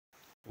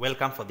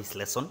Welcome for this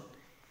lesson.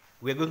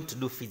 We are going to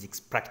do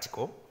physics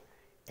practical,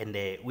 and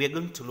we are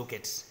going to look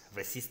at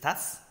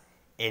resistors.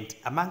 And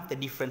among the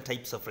different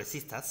types of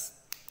resistors,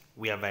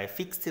 we have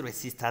fixed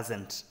resistors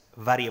and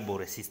variable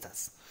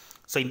resistors.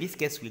 So in this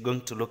case, we're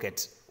going to look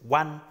at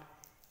one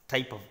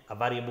type of a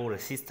variable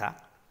resistor,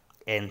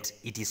 and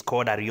it is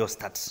called a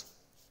rheostat.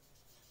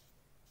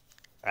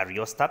 A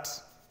rheostat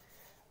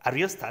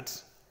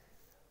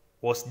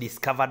was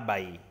discovered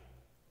by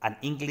an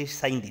English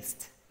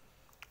scientist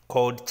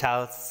called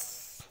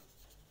Charles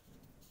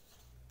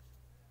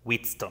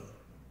Wheatstone.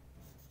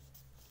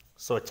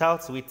 So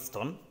Charles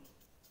Wheatstone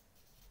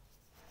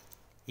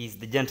is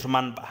the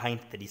gentleman behind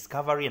the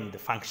discovery and the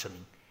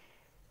functioning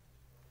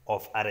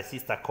of a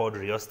resistor called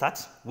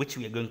rheostat, which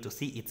we are going to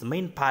see its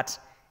main part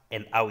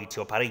and how it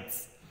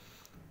operates.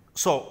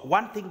 So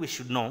one thing we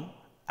should know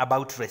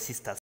about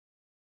resistors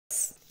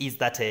is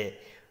that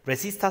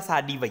resistors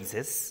are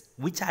devices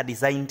which are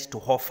designed to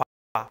offer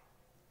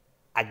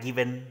a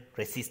given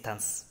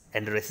resistance,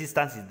 and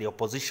resistance is the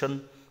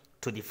opposition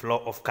to the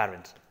flow of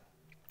current.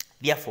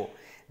 Therefore,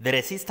 the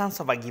resistance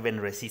of a given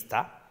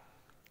resistor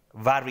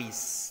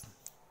varies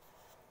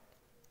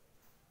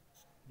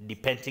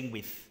depending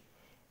with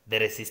the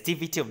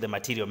resistivity of the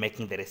material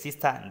making the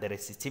resistor, and the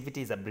resistivity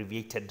is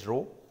abbreviated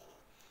rho,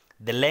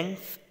 the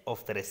length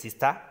of the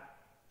resistor,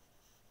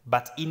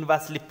 but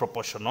inversely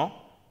proportional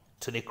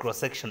to the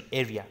cross-section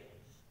area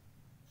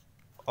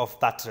of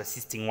that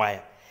resisting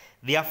wire.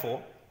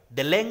 Therefore,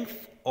 the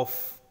length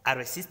of a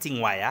resisting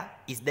wire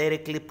is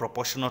directly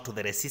proportional to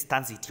the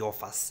resistance it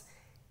offers,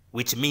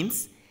 which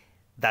means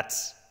that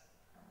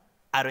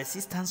a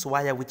resistance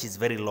wire which is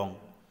very long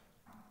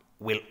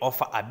will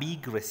offer a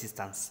big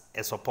resistance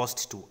as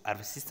opposed to a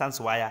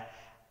resistance wire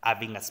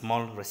having a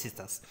small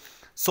resistance.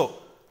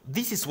 So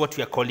this is what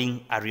we are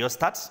calling a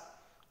rheostat,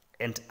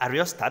 and a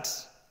rheostat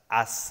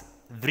has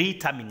three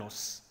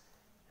terminals: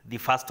 the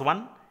first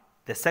one,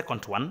 the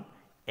second one,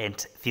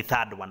 and the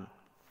third one.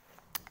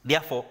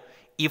 Therefore,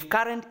 if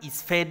current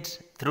is fed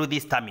through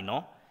this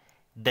terminal,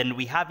 then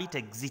we have it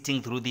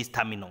exiting through this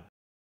terminal.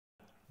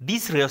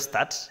 This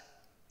rheostat,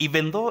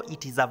 even though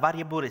it is a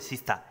variable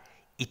resistor,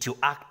 it will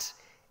act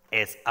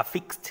as a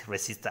fixed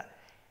resistor.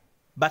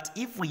 But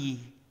if we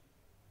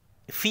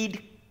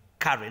feed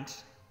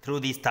current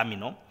through this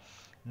terminal,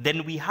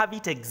 then we have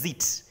it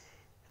exit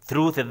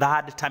through the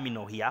third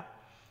terminal here.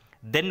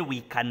 Then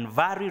we can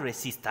vary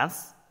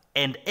resistance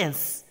and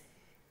hence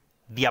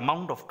the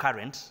amount of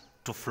current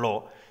to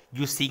flow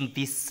using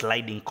this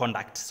sliding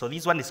conduct. So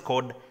this one is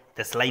called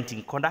the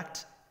sliding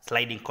conduct.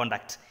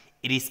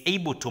 It is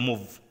able to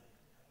move.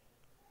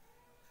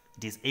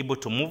 It is able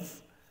to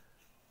move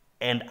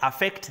and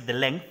affect the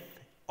length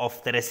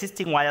of the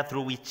resisting wire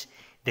through which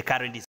the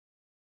current is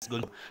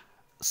going.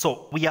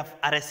 So we have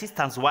a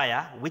resistance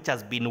wire which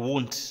has been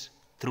wound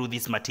through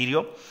this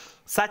material,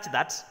 such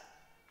that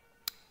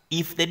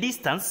if the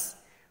distance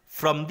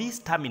from this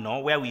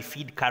terminal where we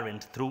feed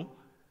current through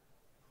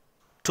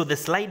to the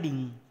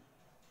sliding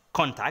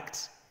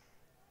contact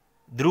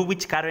through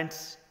which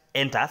current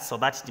enters so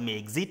that it may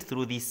exit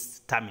through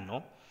this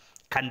terminal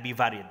can be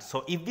varied.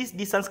 So if this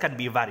distance can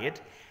be varied,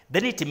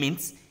 then it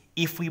means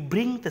if we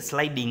bring the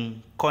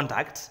sliding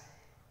contact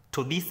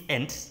to this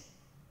end,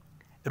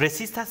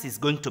 resistance is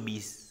going to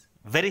be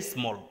very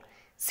small,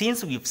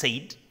 since we've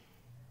said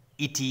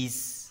it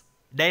is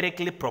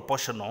directly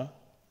proportional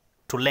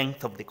to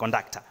length of the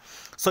conductor.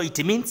 So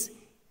it means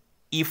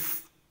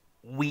if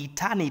we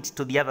turn it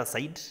to the other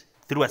side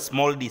through a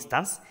small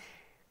distance,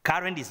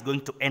 current is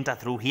going to enter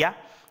through here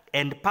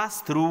and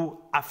pass through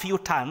a few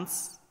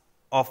turns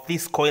of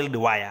this coiled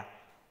wire,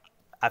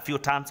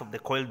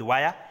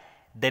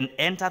 then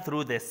enter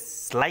through the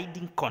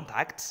sliding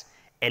contact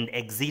and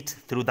exit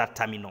through that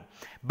terminal.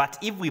 But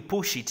if we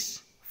push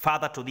it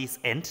further to this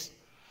end,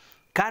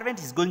 current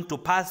is going to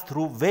pass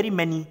through very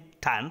many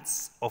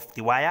turns of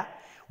the wire,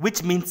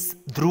 which means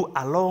through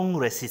a long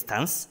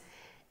resistance.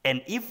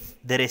 And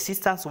if the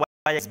resistance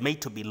wire is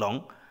made to be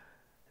long,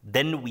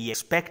 then we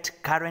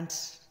expect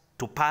current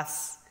to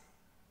pass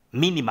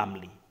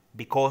minimally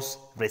because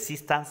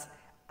resistance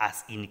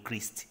has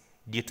increased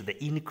due to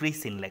the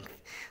increase in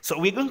length. So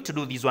we're going to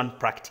do this one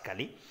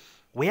practically,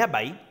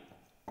 whereby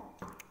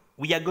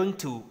we are going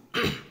to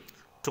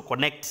to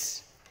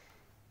connect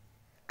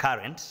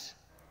current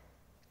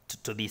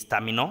to this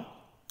terminal.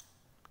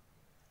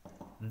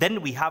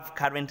 Then we have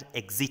current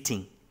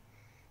exiting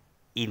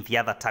in the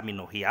other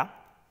terminal here.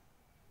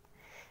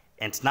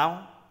 And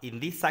now in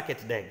this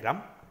circuit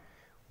diagram,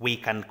 we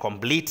can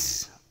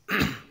complete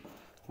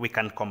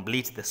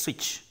the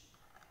switch.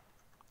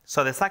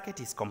 So the circuit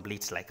is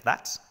complete like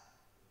that.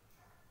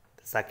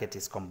 The circuit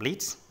is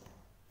complete.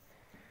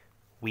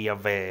 We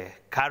have a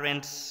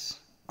current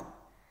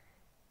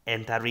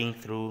entering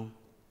through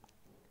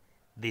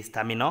this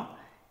terminal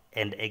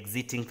and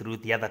exiting through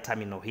the other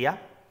terminal here.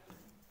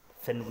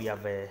 Then we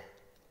have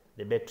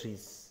the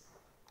batteries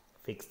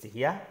fixed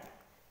here,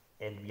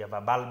 and we have a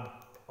bulb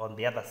on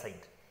the other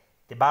side.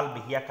 The bulb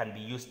here can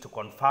be used to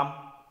confirm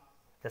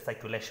the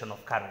circulation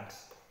of current.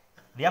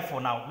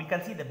 Therefore, now we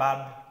can see the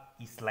bulb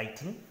is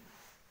lighting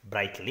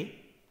brightly.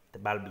 The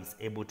bulb is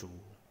able to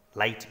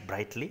light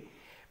brightly.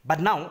 But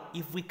now,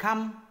 if we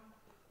come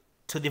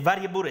to the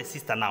variable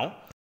resistor now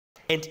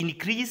and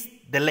increase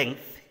the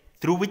length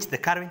through which the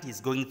current is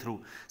going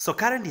through. So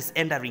current is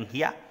entering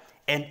here,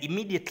 and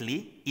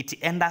immediately it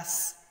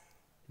enters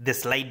the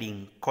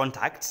sliding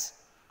contact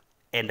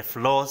and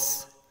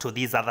flows to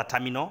this other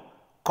terminal,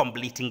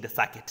 completing the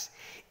circuit.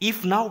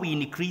 If now we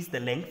increase the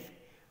length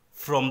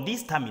from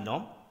this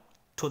terminal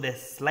to the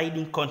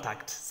sliding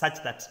contact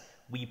such that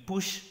we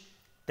push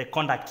the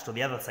contact to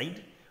the other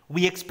side,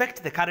 we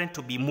expect the current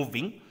to be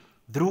moving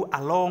through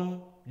a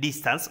long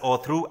distance or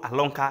through a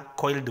longer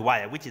coiled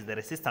wire, which is the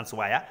resistance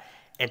wire,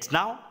 and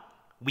now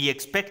we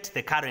expect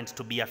the current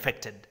to be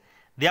affected.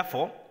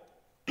 Therefore,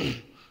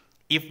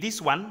 if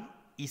this one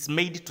is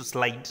made to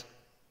slide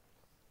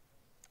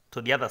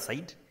to the other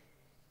side,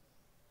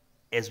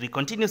 as we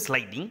continue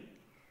sliding,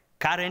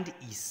 current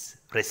is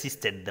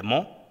resisted the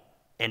more,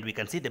 and we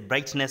can see the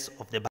brightness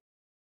of the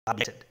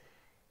bulb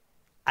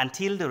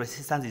until the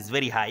resistance is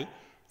very high,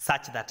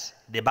 such that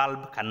the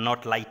bulb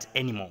cannot light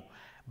anymore.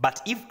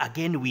 But if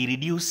again we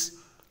reduce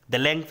the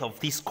length of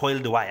this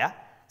coiled wire,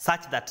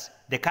 such that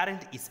the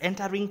current is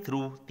entering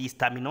through this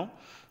terminal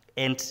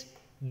and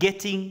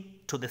getting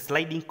to the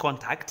sliding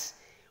contact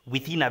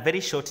within a very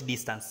short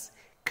distance,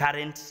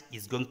 current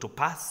is going to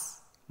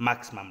pass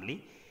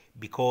maximally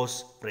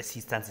because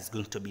resistance is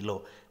going to be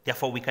low.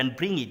 Therefore, we can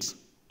bring it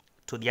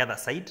to the other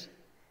side,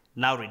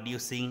 now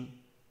reducing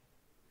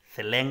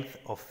the length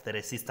of the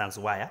resistance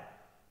wire.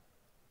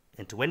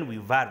 And when we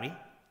vary,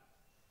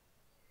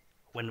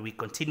 when we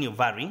continue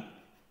varying,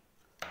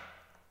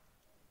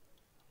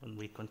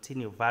 we can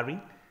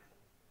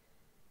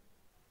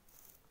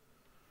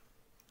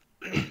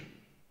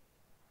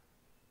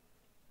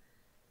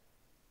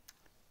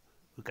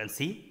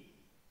see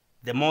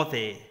the more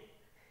the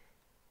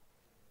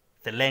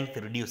length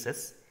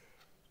reduces,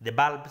 the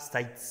bulb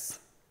starts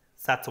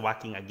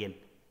working again,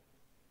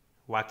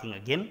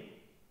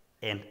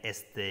 and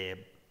as the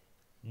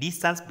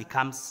distance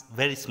becomes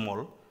very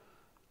small,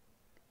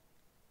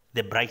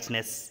 the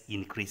brightness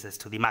increases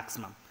to the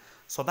maximum.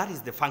 So that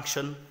is the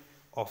function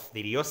of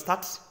the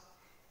rheostat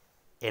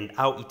and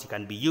how it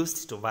can be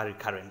used to vary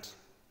current.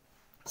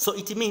 So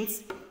it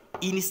means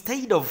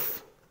instead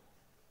of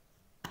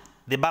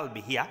the bulb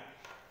here,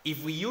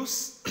 if we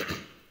use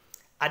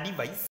a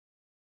device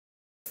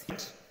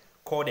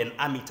called an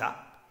ammeter,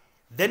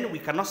 then we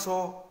can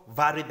also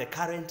vary the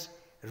current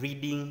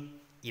reading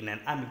in an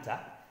ammeter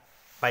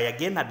by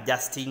again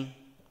adjusting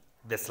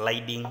the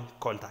sliding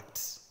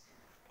contacts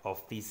of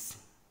this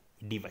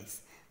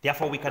device.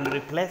 Therefore, we can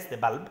replace the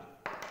bulb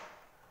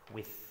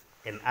with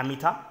an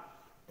ammeter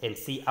and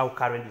see how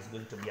current is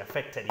going to be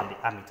affected in the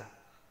ammeter.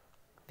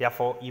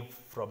 Therefore, if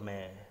from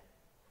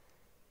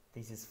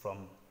this is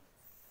from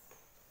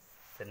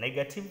the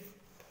negative,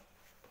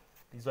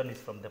 this one is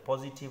from the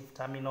positive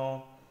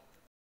terminal,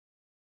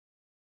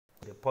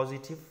 the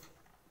positive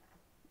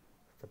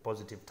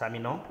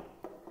terminal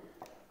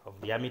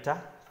of the ammeter.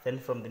 Then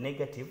from the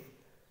negative,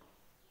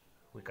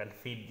 we can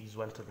feed this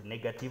one to the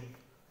negative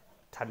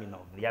terminal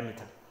of the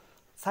ammeter,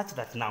 such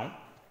that now,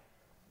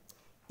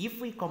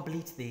 if we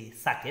complete the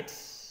circuit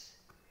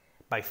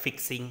by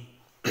fixing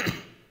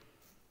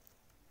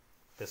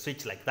the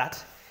switch like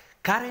that,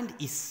 current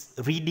is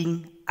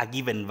reading a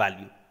given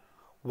value,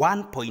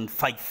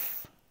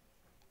 1.5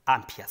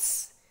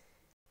 amperes.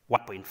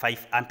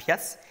 1.5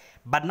 amperes.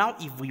 But now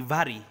if we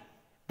vary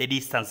the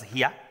distance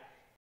here,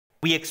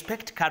 we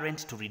expect current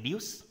to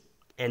reduce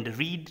and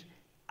read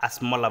a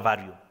smaller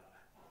value.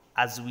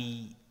 As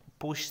we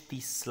push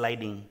this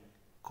sliding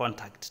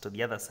contact to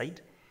the other side,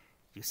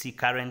 you see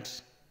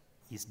current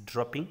is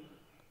dropping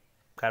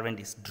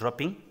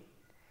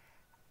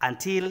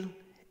until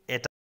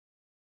it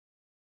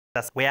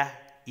where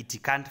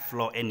it can't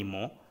flow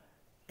anymore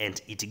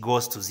and it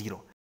goes to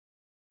zero.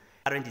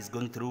 Current is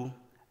going through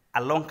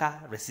a longer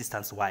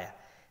resistance wire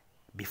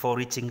before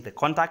reaching the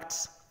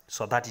contact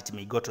so that it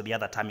may go to the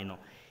other terminal.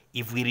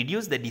 If we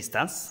reduce the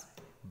distance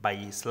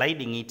by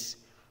sliding it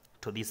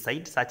to this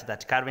side such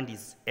that current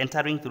is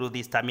entering through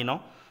this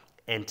terminal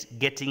and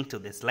getting to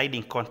the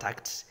sliding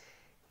contact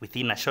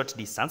within a short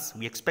distance,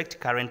 we expect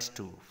current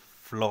to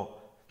flow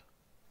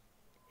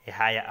a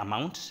higher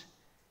amount,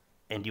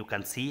 and you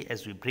can see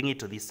as we bring it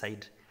to this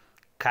side,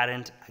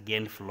 current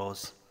again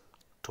flows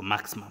to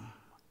maximum,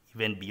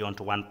 even beyond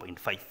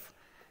 1.5.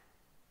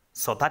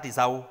 So that is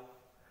how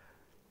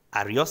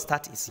a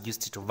rheostat is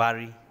used to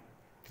vary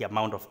the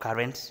amount of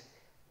current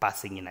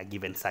passing in a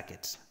given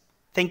circuit.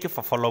 Thank you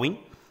for following.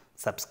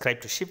 Subscribe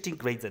to Shifting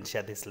Grades and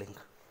share this link.